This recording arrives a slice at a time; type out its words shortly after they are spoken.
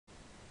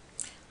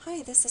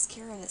Hi, this is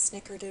Karen at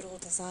Snickerdoodle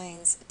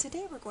Designs.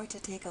 Today we're going to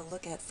take a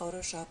look at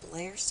Photoshop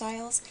layer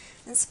styles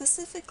and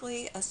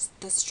specifically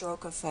the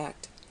stroke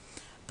effect.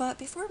 But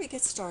before we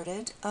get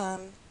started,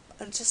 I'd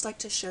just like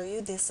to show you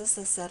this is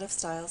the set of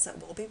styles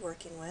that we'll be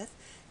working with.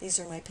 These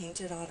are my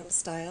Painted Autumn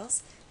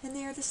styles, and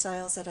they are the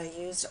styles that I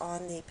used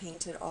on the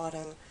Painted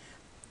Autumn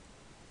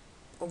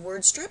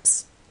word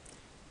strips.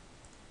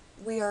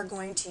 We are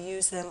going to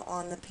use them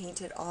on the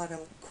Painted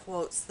Autumn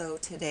quotes though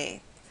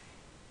today.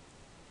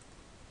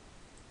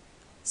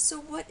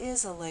 So what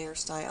is a layer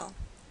style?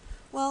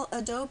 Well,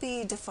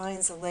 Adobe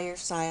defines a layer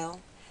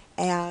style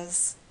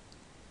as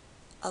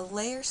a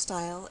layer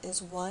style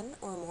is one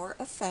or more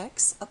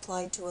effects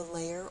applied to a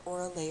layer or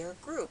a layer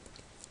group.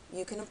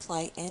 You can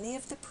apply any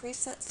of the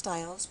preset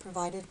styles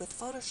provided with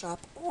Photoshop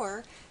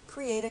or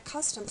create a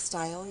custom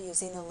style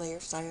using the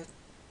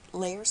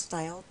layer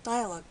style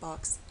dialog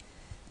box.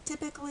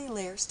 Typically,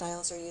 layer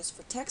styles are used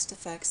for text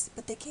effects,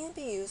 but they can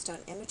be used on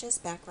images,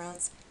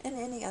 backgrounds, and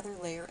any other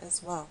layer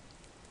as well.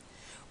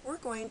 We're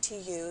going to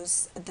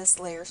use this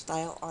layer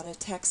style on a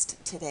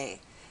text today,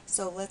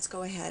 so let's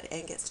go ahead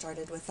and get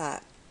started with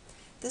that.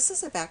 This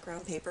is a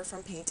background paper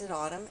from Painted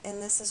Autumn,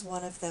 and this is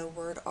one of the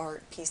word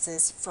art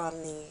pieces from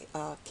the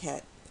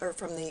kit, or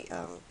from the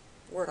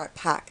word art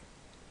pack.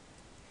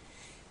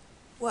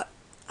 What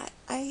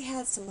I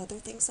had some other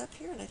things up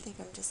here, and I think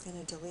I'm just going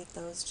to delete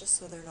those just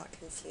so they're not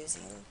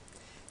confusing.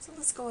 So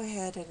let's go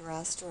ahead and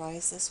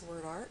rasterize this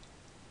word art.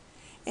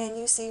 And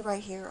you see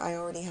right here I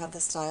already have the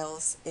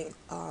styles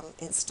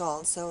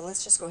installed, so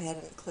let's just go ahead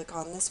and click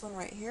on this one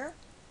right here.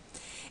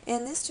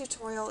 And this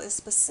tutorial is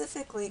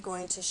specifically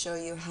going to show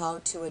you how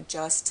to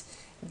adjust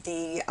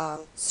the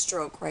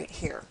stroke right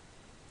here.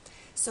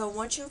 So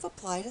once you've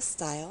applied a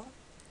style,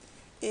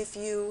 if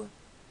you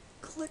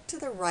click to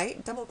the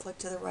right, double click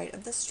to the right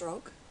of the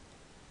stroke,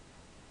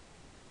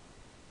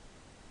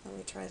 let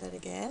me try that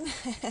again.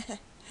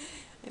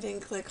 I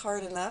didn't click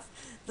hard enough.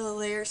 The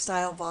layer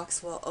style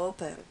box will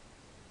open.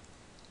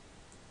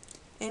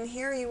 And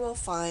here you will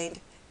find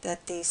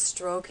that the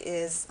stroke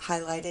is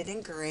highlighted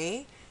in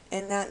gray,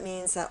 and that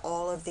means that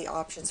all of the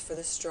options for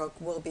the stroke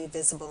will be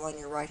visible on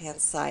your right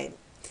hand side.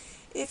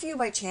 If you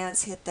by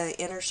chance hit the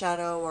inner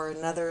shadow or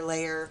another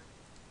layer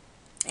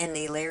and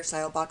the layer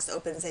style box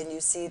opens and you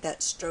see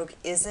that stroke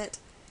isn't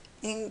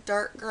in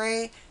dark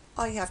gray,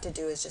 all you have to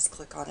do is just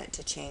click on it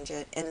to change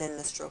it, and then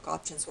the stroke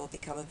options will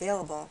become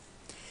available.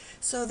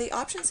 So the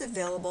options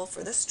available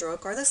for the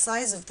stroke are the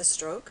size of the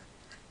stroke,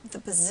 the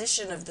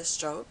position of the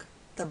stroke,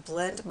 the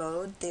blend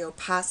mode, the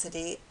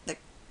opacity, the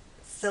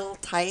fill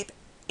type,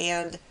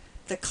 and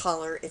the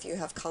color if you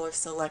have color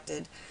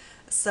selected.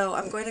 So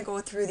I'm going to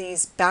go through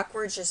these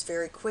backwards just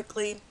very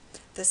quickly.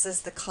 This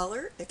is the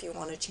color. If you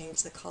want to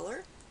change the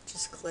color,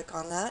 just click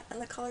on that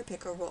and the color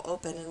picker will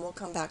open, and we'll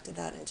come back to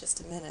that in just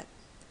a minute.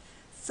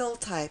 Fill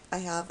type I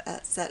have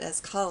set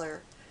as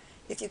color.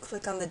 If you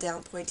click on the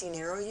down pointing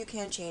arrow, you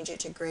can change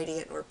it to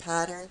gradient or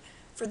pattern.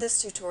 For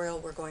this tutorial,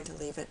 we're going to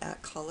leave it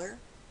at color.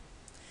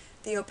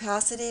 The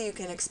opacity you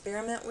can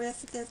experiment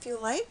with if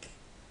you like.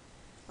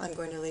 I'm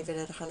going to leave it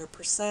at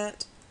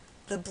 100%.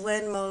 The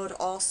blend mode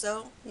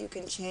also you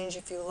can change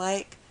if you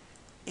like,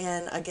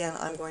 and again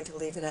I'm going to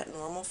leave it at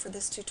normal for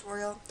this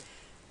tutorial.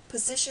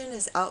 Position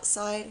is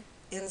outside,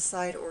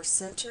 inside, or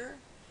center.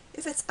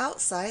 If it's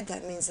outside,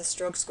 that means the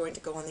stroke's going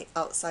to go on the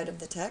outside of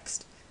the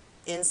text.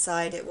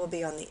 Inside, it will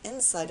be on the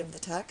inside of the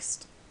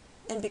text.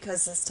 And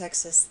because this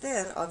text is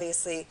thin,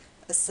 obviously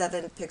a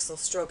 7-pixel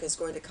stroke is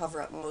going to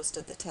cover up most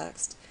of the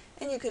text.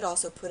 And you could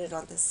also put it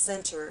on the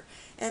center,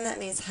 and that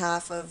means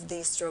half of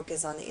the stroke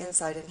is on the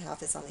inside and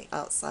half is on the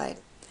outside.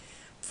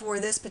 For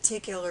this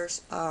particular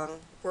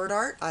word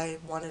art, I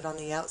want it on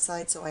the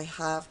outside, so I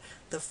have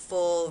the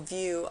full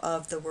view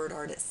of the word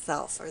art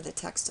itself, or the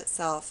text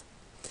itself.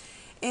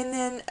 And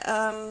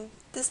then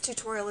this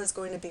tutorial is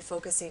going to be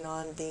focusing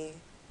on the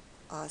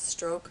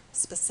stroke,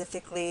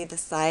 specifically the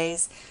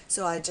size,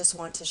 so I just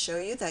want to show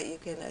you that you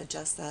can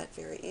adjust that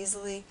very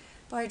easily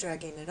by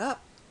dragging it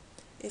up.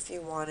 If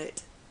you want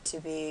it to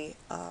be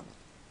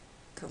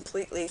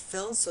completely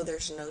filled so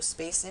there's no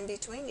space in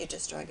between, you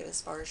just drag it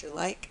as far as you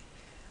like,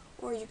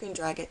 or you can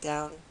drag it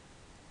down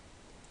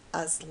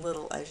as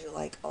little as you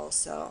like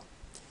also.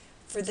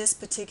 For this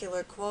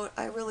particular quote,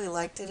 I really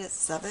liked it at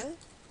 7,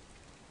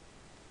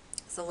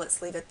 so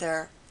let's leave it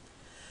there.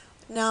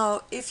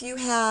 Now if you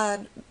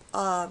had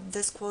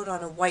this quote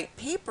on a white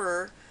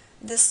paper,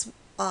 this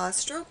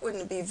stroke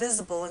wouldn't be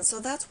visible, and so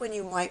that's when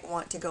you might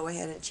want to go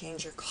ahead and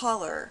change your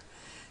color.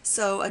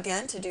 So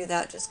again, to do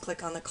that, just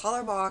click on the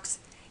color box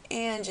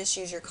and just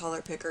use your color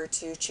picker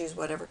to choose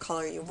whatever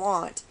color you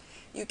want.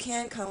 You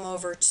can come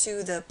over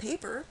to the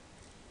paper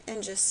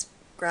and just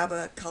grab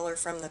a color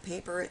from the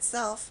paper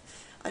itself.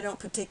 I don't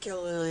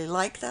particularly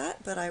like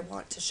that, but I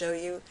want to show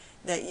you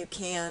that you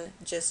can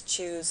just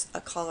choose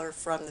a color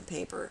from the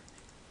paper,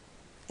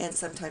 and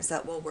sometimes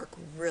that will work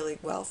really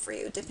well for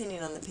you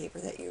depending on the paper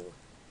that you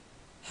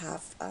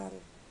have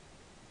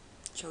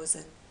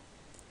chosen.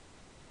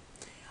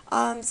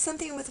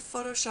 Something with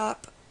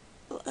Photoshop,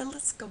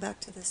 let's go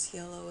back to this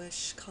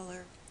yellowish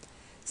color.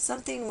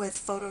 Something with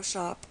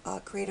Photoshop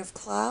Creative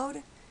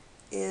Cloud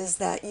is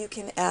that you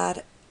can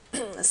add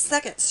a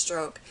second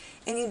stroke,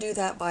 and you do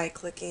that by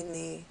clicking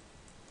the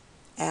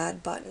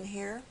Add button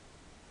here,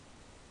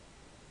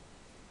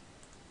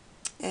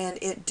 and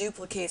it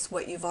duplicates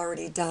what you've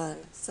already done.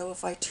 So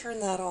if I turn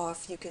that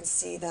off, you can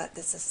see that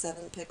this is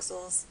 7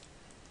 pixels,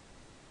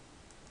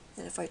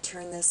 and if I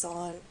turn this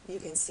on, you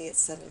can see it's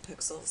 7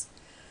 pixels.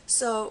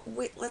 So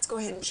let's go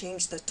ahead and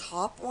change the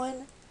top one,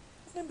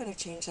 and I'm going to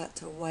change that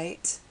to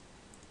white.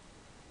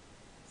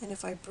 And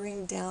if I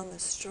bring down the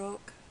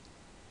stroke,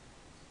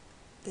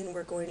 then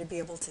we're going to be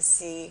able to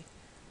see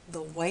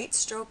the white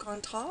stroke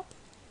on top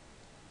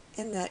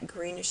and that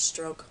greenish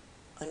stroke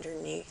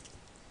underneath.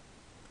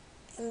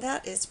 And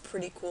that is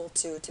pretty cool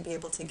too, to be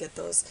able to get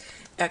those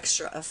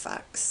extra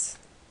effects.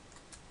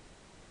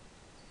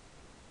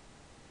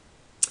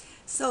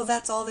 So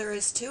that's all there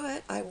is to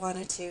it. I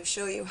wanted to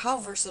show you how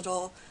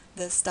versatile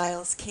the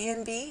styles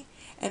can be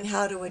and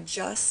how to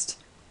adjust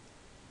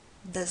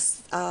the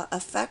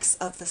effects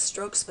of the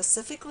stroke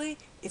specifically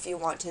if you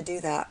want to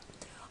do that.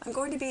 I'm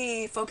going to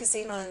be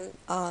focusing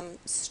on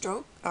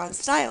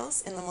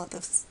styles in the month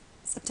of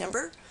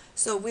September,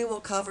 so we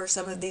will cover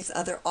some of these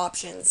other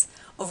options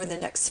over the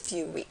next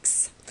few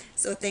weeks.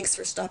 So thanks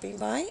for stopping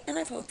by, and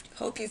I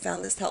hope you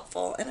found this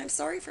helpful, and I'm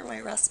sorry for my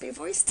raspy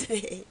voice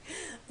today.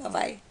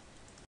 Bye-bye.